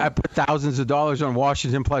you feeling? I put thousands of dollars on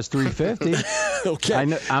Washington plus 350.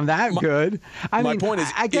 Okay. I'm that good. My point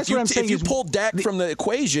is, I guess what I'm saying if you is pull Dak from the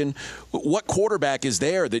equation, what quarterback is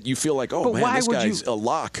there that you feel like, oh, man, this guy's a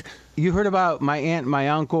lock? You heard about my aunt, my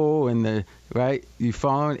uncle, and right? You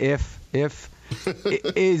following? If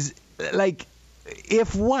is like.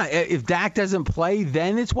 If what? If Dak doesn't play,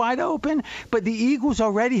 then it's wide open. But the Eagles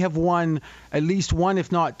already have won at least 1,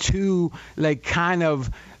 if not 2, like kind of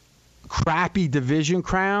crappy division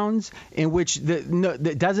crowns in which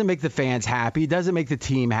that doesn't make the fans happy, doesn't make the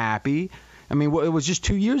team happy. I mean, it was just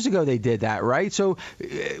 2 years ago they did that, right? So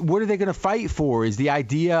what are they going to fight for? Is the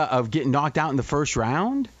idea of getting knocked out in the first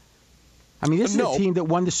round? I mean, this is a team that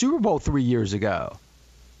won the Super Bowl 3 years ago.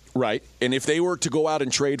 Right. And if they were to go out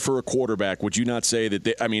and trade for a quarterback, would you not say that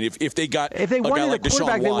they – I mean, if they got if they a guy wanted like a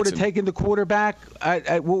quarterback, Deshaun they would have Watson, taken the quarterback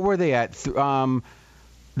at what were they at?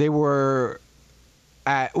 They were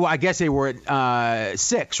at – well, I guess they were at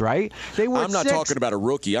 6, right? They were I'm not 6. talking about a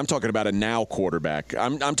rookie. I'm talking about a now quarterback.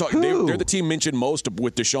 I'm talking – they're the team mentioned most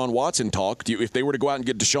with Deshaun Watson talk. If they were to go out and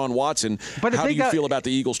get Deshaun Watson, how do you feel about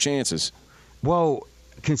the Eagles' chances? Well,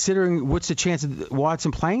 considering what's the chance of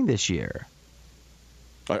Watson playing this year?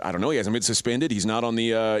 I don't know. He hasn't been suspended. He's not on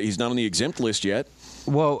the exempt list yet.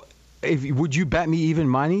 Well, would you bet me even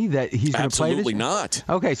money that he's going to play this? Absolutely not.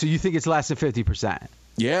 Okay, so you think it's less than 50%?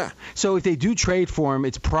 Yeah. So if they do trade for him,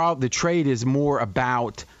 the trade is more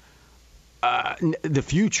about the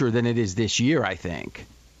future than it is this year, I think.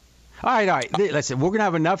 All right. Listen, we're going to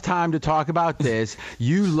have enough time to talk about this.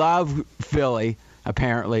 You love Philly,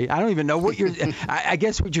 apparently. I don't even know what you're – I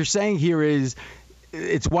guess what you're saying here is –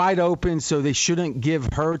 it's wide open, so they shouldn't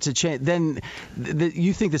give Hurts a chance. Then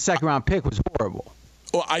you think the 2nd-round pick was horrible?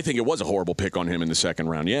 Well, I think it was a horrible pick on him in the 2nd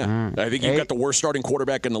round, yeah. I think you've got the worst starting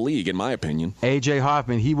quarterback in the league, in my opinion. A.J.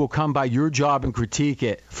 Hoffman, he will come by your job and critique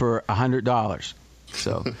it for $100.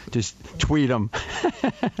 So just tweet him.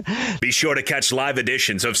 Be sure to catch live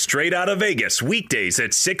editions of Straight Outta Vegas weekdays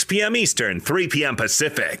at 6 p.m. Eastern, 3 p.m.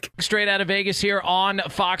 Pacific. Straight Outta Vegas here on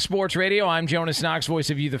Fox Sports Radio. I'm Jonas Knox, voice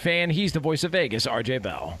of You, the fan. He's the voice of Vegas, RJ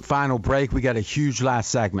Bell. Final break. We got a huge last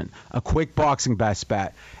segment. A quick boxing best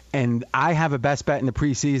bet. and I have a best bet in the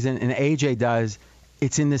preseason, and AJ does.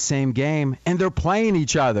 It's in the same game, and they're playing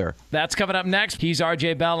each other. That's coming up next. He's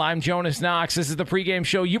RJ Bell. I'm Jonas Knox. This is the pregame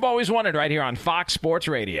show you've always wanted right here on Fox Sports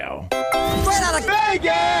Radio. Straight out of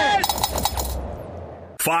Vegas!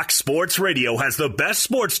 Fox Sports Radio has the best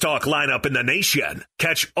sports talk lineup in the nation.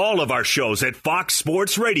 Catch all of our shows at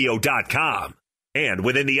foxsportsradio.com. And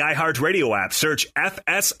within the iHeartRadio app, search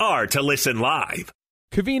FSR to listen live.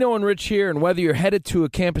 Covino and Rich here, and whether you're headed to a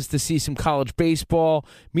campus to see some college baseball,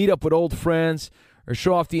 meet up with old friends, or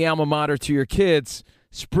show off the alma mater to your kids,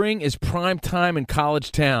 spring is prime time in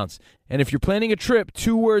college towns. And if you're planning a trip,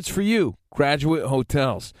 2 words for you: Graduate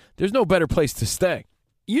Hotels. There's no better place to stay.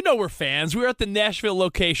 You know we're fans. We were at the Nashville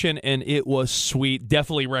location, and it was sweet.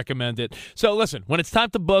 Definitely recommend it. So listen, when it's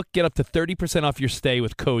time to book, get up to 30% off your stay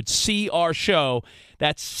with code CRSHOW.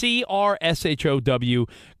 That's CRSHOW.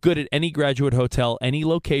 Good at any Graduate Hotel, any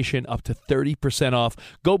location, up to 30% off.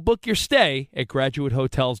 Go book your stay at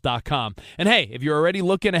graduatehotels.com. And hey, if you're already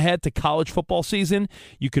looking ahead to college football season,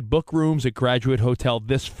 you could book rooms at Graduate Hotel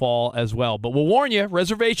this fall as well. But we'll warn you,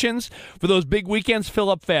 reservations for those big weekends fill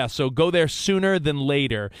up fast, so go there sooner than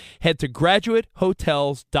later. Head to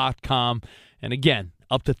graduatehotels.com. And again,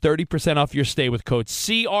 up to 30% off your stay with code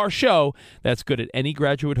CRSHOW. That's good at any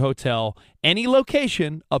Graduate Hotel, any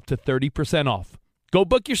location, up to 30% off. Go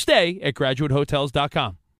book your stay at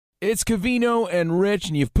graduatehotels.com. It's Covino and Rich,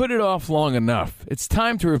 and you've put it off long enough. It's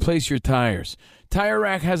time to replace your tires. Tire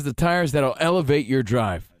Rack has the tires that'll elevate your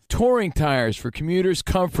drive. Touring tires for commuters'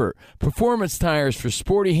 comfort, performance tires for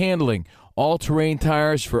sporty handling, all-terrain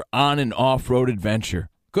tires for on- and off-road adventure.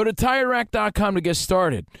 Go to TireRack.com to get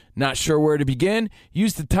started. Not sure where to begin?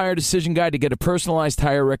 Use the Tire Decision Guide to get a personalized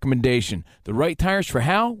tire recommendation. The right tires for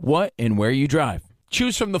how, what, and where you drive.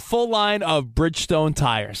 Choose from the full line of Bridgestone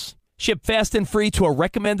tires. Ship fast and free to a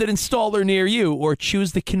recommended installer near you, or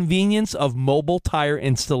choose the convenience of mobile tire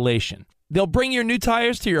installation. They'll bring your new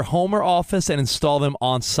tires to your home or office and install them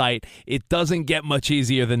on site. It doesn't get much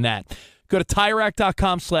easier than that. Go to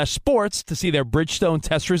TireRack.com/sports to see their Bridgestone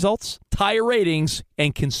test results, tire ratings,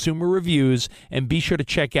 and consumer reviews, and be sure to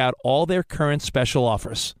check out all their current special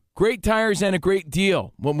offers. Great tires and a great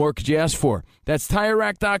deal. What more could you ask for? That's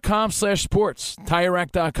TireRack.com/sports.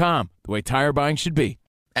 TireRack.com, the way tire buying should be.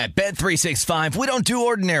 At Bet365, we don't do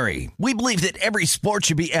ordinary. We believe that every sport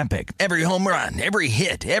should be epic. Every home run, every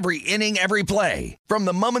hit, every inning, every play. From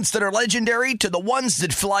the moments that are legendary to the ones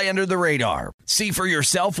that fly under the radar. See for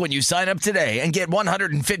yourself when you sign up today and get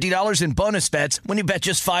 $150 in bonus bets when you bet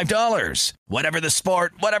just $5. Whatever the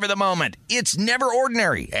sport, whatever the moment, it's never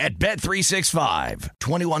ordinary at Bet365.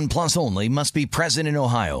 21 plus only. Must be present in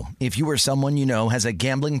Ohio. If you or someone you know has a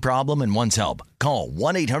gambling problem and wants help, call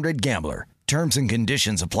 1-800-GAMBLER. Terms and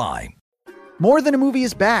conditions apply. More Than a Movie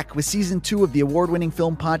is back with Season 2 of the award-winning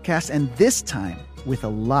film podcast, and this time with a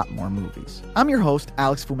lot more movies. I'm your host,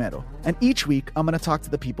 Alex Fumero, and each week I'm going to talk to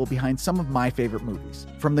the people behind some of my favorite movies.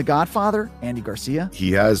 From The Godfather, Andy Garcia.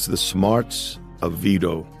 He has the smarts of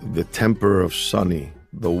Vito, the temper of Sonny,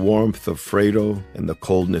 the warmth of Fredo, and the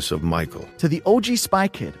coldness of Michael. To the OG Spy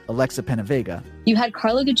Kid, Alexa Penavega. You had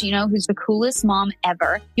Carla Gugino, who's the coolest mom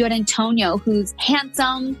ever. You had Antonio, who's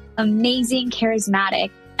handsome, amazing,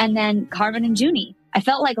 charismatic. And then Carmen and Junie. I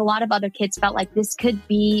felt like a lot of other kids felt like this could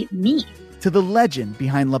be me. To the legend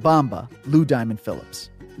behind La Bamba, Lou Diamond Phillips.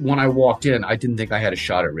 When I walked in, I didn't think I had a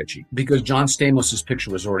shot at Richie because John Stamos'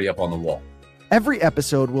 picture was already up on the wall. Every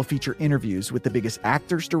episode will feature interviews with the biggest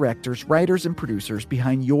actors, directors, writers, and producers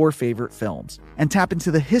behind your favorite films and tap into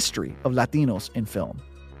the history of Latinos in film.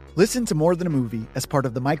 Listen to More Than a Movie as part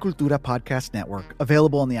of the My Cultura Podcast Network,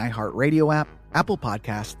 available on the iHeartRadio app, Apple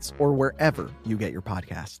Podcasts, or wherever you get your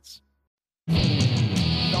podcasts.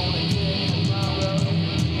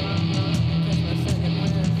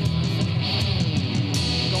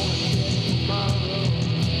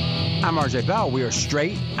 I'm RJ Bell. We are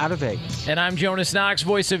straight out of Vegas. And I'm Jonas Knox,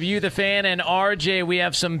 voice of You, the fan. And RJ, we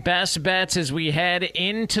have some best bets as we head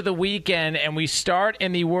into the weekend. And we start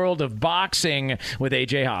in the world of boxing with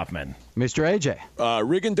AJ Hoffman. Mr. AJ.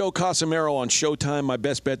 Rigondeaux Casimero on Showtime. My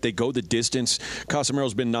best bet, they go the distance.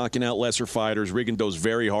 Casimero's been knocking out lesser fighters. Rigondeaux's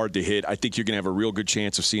very hard to hit. I think you're going to have a real good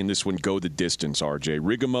chance of seeing this one go the distance, RJ.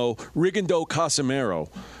 Rigondeaux Casimero,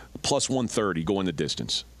 plus 130, going the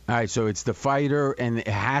distance. All right, so it's the fighter, and it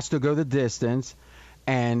has to go the distance.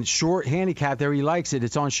 And short handicap there, he likes it.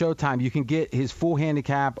 It's on Showtime. You can get his full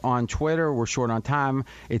handicap on Twitter. We're short on time.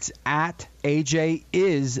 It's at AJ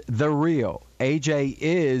is the real. AJ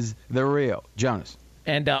is the real. Jonas.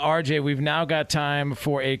 And RJ, we've now got time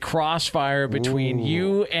for a crossfire between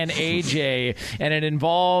you and AJ, and it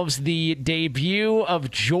involves the debut of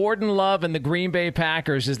Jordan Love and the Green Bay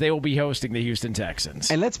Packers as they will be hosting the Houston Texans.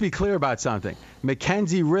 And let's be clear about something.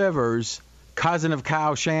 Mackenzie Rivers, cousin of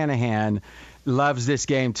Kyle Shanahan, loves this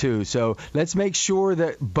game too. So let's make sure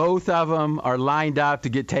that both of them are lined up to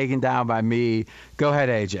get taken down by me. Go ahead,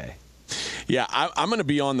 AJ. Yeah, I'm going to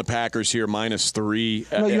be on the Packers here, -3.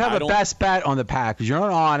 No, you have a best bet on the Packers. You're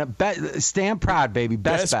not on it. Stand proud, baby.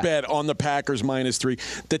 Best bet on the Packers -3.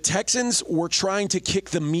 The Texans were trying to kick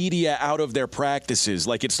the media out of their practices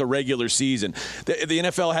like it's the regular season. The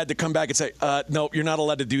NFL had to come back and say, no, you're not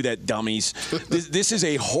allowed to do that, dummies. This is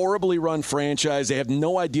a horribly run franchise. They have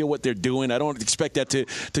no idea what they're doing. I don't expect that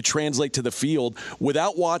to translate to the field.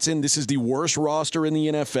 Without Watson, this is the worst roster in the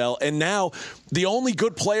NFL. And now the only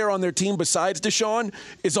good player on their team besides Deshaun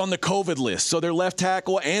is on the COVID list. So their left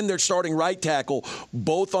tackle and their starting right tackle,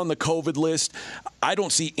 both on the COVID list. I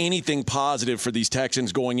don't see anything positive for these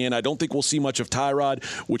Texans going in. I don't think we'll see much of Tyrod,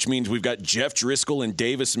 which means we've got Jeff Driscoll and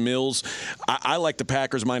Davis Mills. I like the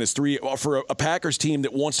Packers -3 for a Packers team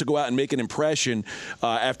that wants to go out and make an impression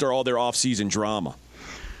after all their offseason drama.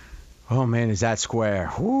 Oh, man, is that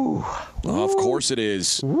square? Woo. Of course it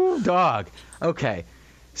is. Woo, dog. Okay,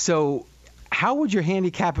 so how would your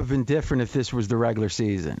handicap have been different if this was the regular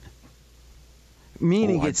season?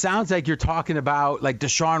 Meaning, it sounds like you're talking about like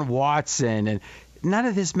Deshaun Watson, and none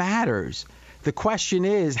of this matters. The question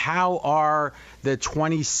is, how are the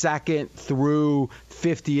 22nd through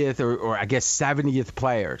 50th or I guess 70th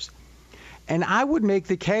players? And I would make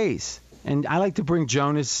the case, and I like to bring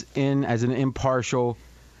Jonas in as an impartial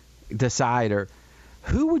decider.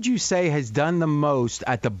 Who would you say has done the most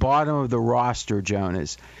at the bottom of the roster,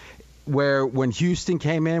 Jonas? Where when Houston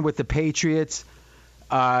came in with the Patriots,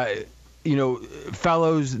 fellows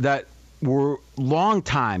that were long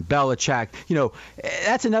time Belichick.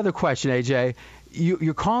 That's another question, AJ.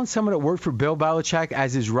 You're calling someone that worked for Bill Belichick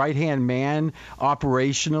as his right-hand man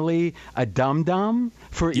operationally a dum-dum?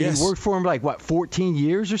 Yes. He worked for him 14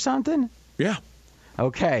 years or something? Yeah.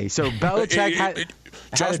 Okay, so Belichick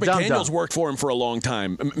Josh McDaniels worked for him for a long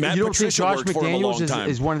time. Matt You don't think Patricia Josh worked for him a long McDaniels time.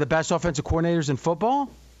 is one of the best offensive coordinators in football?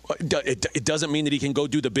 It doesn't mean that he can go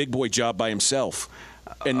do the big boy job by himself.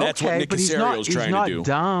 And that's what Nick Caserio's trying to do. He's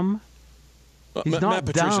not dumb. Matt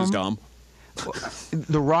Patricia's dumb.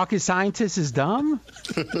 The rocket scientist is dumb?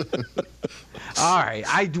 All right.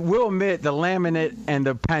 I will admit the laminate and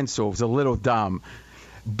the pencil was a little dumb.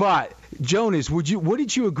 But, Jonas, what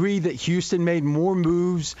did you agree that Houston made more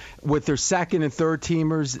moves with their second and third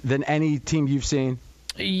teamers than any team you've seen?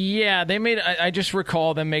 Yeah, they made. I just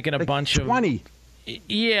recall them making a bunch of 20.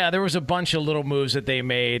 Yeah, there was a bunch of little moves that they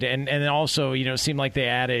made, and also, it seemed like they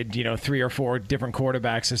added, 3 or 4 different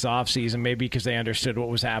quarterbacks this offseason, maybe because they understood what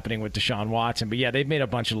was happening with Deshaun Watson. But yeah, they've made a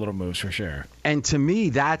bunch of little moves for sure. And to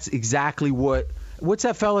me, that's exactly what's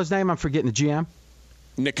that fella's name? I'm forgetting the GM.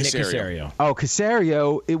 Nick Caserio. Oh,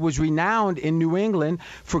 Caserio, it was renowned in New England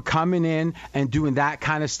for coming in and doing that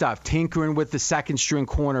kind of stuff, tinkering with the second-string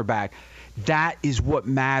cornerback. That is what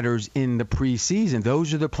matters in the preseason.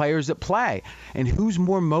 Those are the players that play. And who's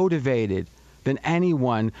more motivated than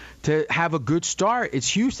anyone to have a good start? It's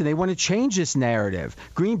Houston. They want to change this narrative.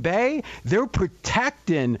 Green Bay, they're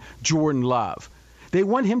protecting Jordan Love. They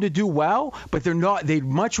want him to do well, but they're not. They'd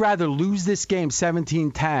much rather lose this game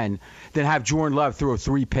 17-10 than have Jordan Love throw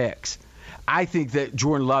 3 picks. I think that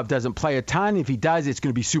Jordan Love doesn't play a ton. If he does, it's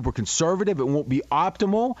going to be super conservative. It won't be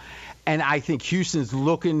optimal. And I think Houston's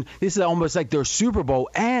looking – this is almost like their Super Bowl.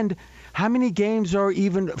 And how many games are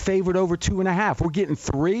even favored over 2.5? We're getting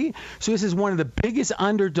 3. So this is one of the biggest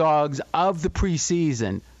underdogs of the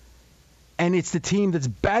preseason. And it's the team that's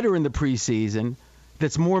better in the preseason,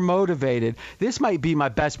 that's more motivated. This might be my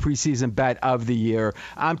best preseason bet of the year.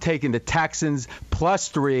 I'm taking the Texans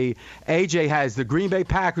 +3. AJ has the Green Bay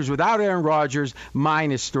Packers without Aaron Rodgers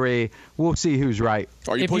 -3. We'll see who's right.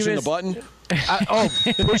 Are you pushing the button?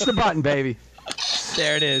 Push the button, baby.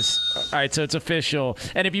 There it is. All right, so it's official.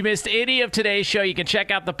 And if you missed any of today's show, you can check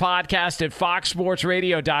out the podcast at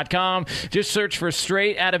foxsportsradio.com. Just search for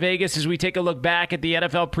Straight Out of Vegas as we take a look back at the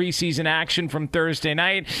NFL preseason action from Thursday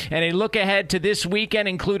night and a look ahead to this weekend,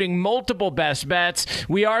 including multiple best bets.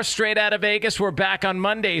 We are Straight Out of Vegas. We're back on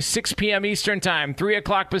Monday, 6 p.m. Eastern Time, 3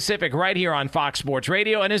 o'clock Pacific, right here on Fox Sports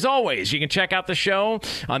Radio. And as always, you can check out the show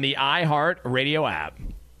on the iHeart Radio app.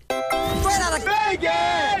 Straight Out of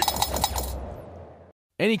Vegas!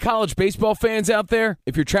 Any college baseball fans out there?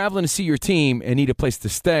 If you're traveling to see your team and need a place to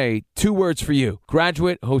stay, 2 words for you: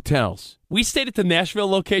 Graduate Hotels. We stayed at the Nashville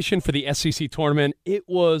location for the SEC tournament. It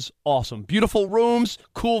was awesome. Beautiful rooms,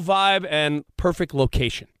 cool vibe, and perfect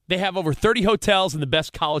location. They have over 30 hotels in the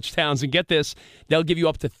best college towns, and get this, they'll give you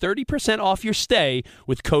up to 30% off your stay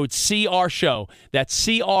with code CRSHOW. That's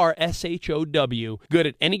CRSHOW. Good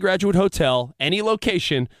at any Graduate Hotel, any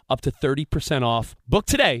location, up to 30% off. Book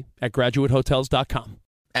today at graduatehotels.com.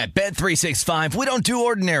 At Bet365, we don't do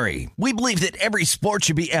ordinary. We believe that every sport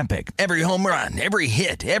should be epic. Every home run, every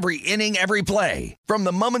hit, every inning, every play. From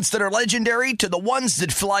the moments that are legendary to the ones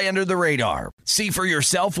that fly under the radar. See for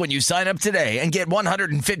yourself when you sign up today and get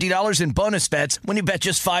 $150 in bonus bets when you bet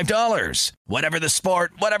just $5. Whatever the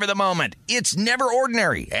sport, whatever the moment, it's never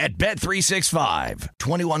ordinary at Bet365.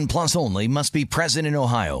 21 plus only. Must be present in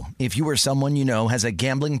Ohio. If you or someone you know has a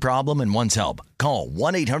gambling problem and wants help, call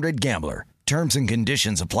 1-800-GAMBLER. Terms and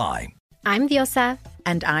conditions apply. I'm Diosa.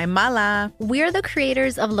 And I'm Mala. We're the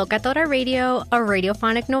creators of Locatora Radio, a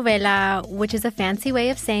radiophonic novela, which is a fancy way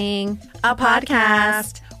of saying a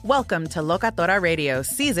podcast. Welcome to Locatora Radio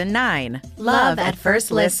Season 9. Love at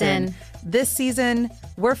First Listen. This season,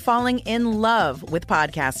 we're falling in love with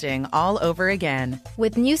podcasting all over again.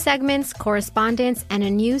 With new segments, correspondence, and a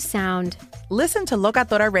new sound. Listen to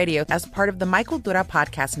Locatora Radio as part of the My Cultura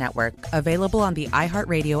Podcast Network. Available on the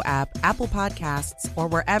iHeartRadio app, Apple Podcasts, or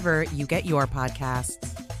wherever you get your podcasts.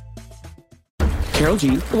 Karol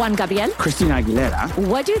G, Juan Gabriel, Christina Aguilera.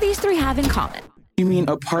 What do these three have in common? You mean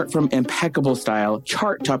apart from impeccable style,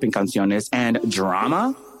 chart-topping canciones, and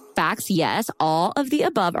drama? Facts, yes, all of the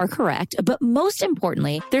above are correct, but most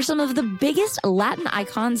importantly, they're some of the biggest Latin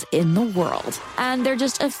icons in the world. And they're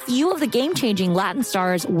just a few of the game-changing Latin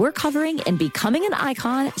stars we're covering in Becoming an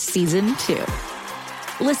Icon Season 2.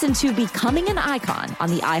 Listen to Becoming an Icon on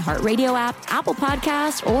the iHeartRadio app, Apple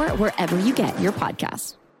Podcasts, or wherever you get your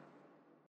podcasts.